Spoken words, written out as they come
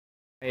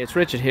Hey, it's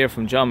Richard here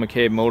from John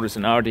McCabe Motors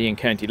in Ardee in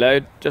County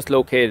Louth, just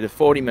located a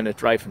 40-minute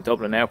drive from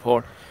Dublin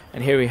Airport.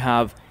 And here we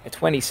have a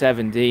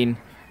 2017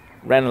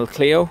 Renault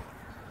Clio,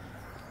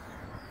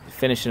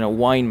 finished in a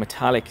wine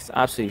metallic. It's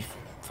absolutely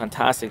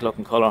fantastic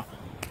looking colour.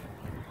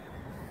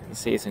 You can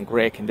see it's in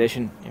great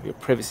condition. You have your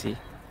privacy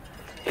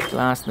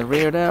glass in the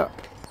rear there.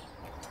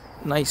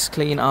 Nice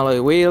clean alloy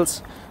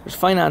wheels. There's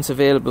finance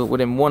available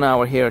within 1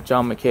 hour here at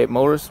John McCabe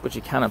Motors, which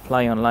you can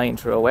apply online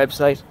through our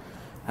website.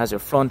 Has your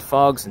front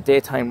fogs and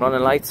daytime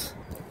running lights,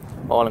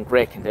 all in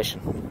great condition.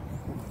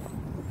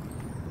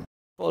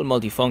 Full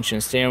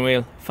multifunction steering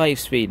wheel,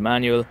 5-speed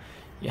manual.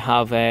 You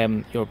have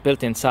your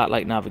built-in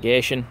satellite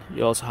navigation.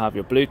 You also have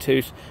your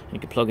Bluetooth. You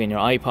can plug in your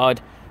iPod,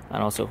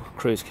 and also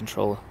cruise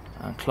control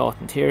and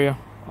cloth interior,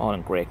 all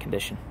in great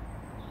condition.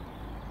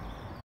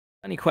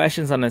 Any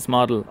questions on this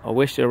model, or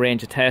wish to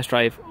arrange a test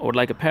drive, or would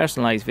like a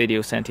personalised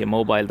video sent to your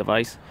mobile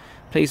device,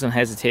 please don't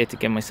hesitate to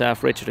give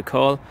myself, Richard, a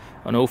call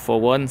on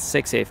 041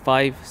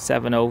 685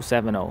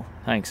 7070.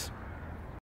 Thanks.